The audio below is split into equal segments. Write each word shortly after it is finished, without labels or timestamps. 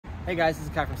Hey guys, this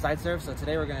is Kai from SiteSurv. So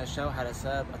today we're going to show how to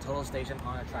set up a total station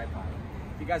on a tripod.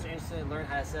 If you guys are interested in learning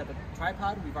how to set up a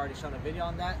tripod, we've already shown a video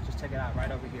on that. Just check it out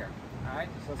right over here. Alright,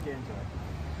 so let's get into it.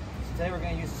 So today we're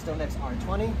going to use the Stonex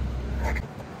R20. Here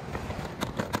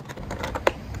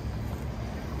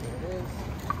it is.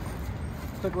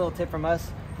 Quick little tip from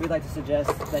us. We'd like to suggest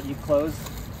that you close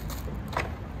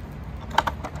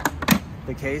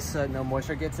the case so no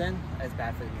moisture gets in. It's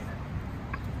bad for the unit.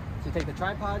 So you take the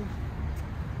tripod.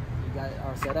 You got it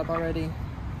all set up already.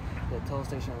 The total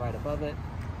station right above it.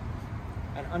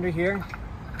 And under here,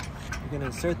 you're going to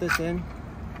insert this in,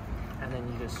 and then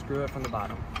you just screw it from the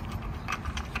bottom.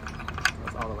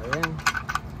 Goes all the way in.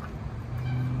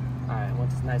 Alright,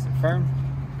 once it's nice and firm.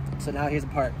 So now here's the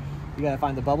part. You got to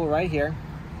find the bubble right here.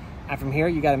 And from here,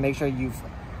 you got to make sure you've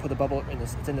put the bubble in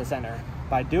this, it's in the center.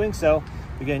 By doing so,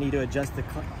 you're going to need to adjust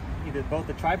either both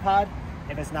the tripod,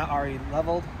 if it's not already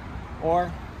leveled,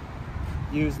 or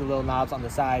use the little knobs on the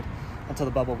side until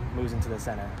the bubble moves into the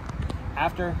center.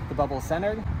 After the bubble is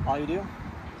centered, all you do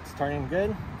is turn in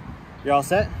good. You're all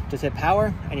set. Just hit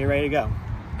power and you're ready to go.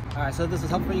 All right, so this was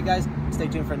helpful for you guys. Stay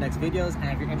tuned for the next videos. And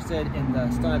if you're interested in the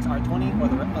Stonex R20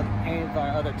 or any of our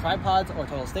other tripods or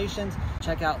total stations,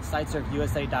 check out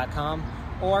SiteSurvUSA.com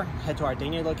or head to our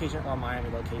Dania location or Miami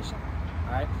location.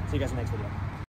 All right, see you guys in the next video.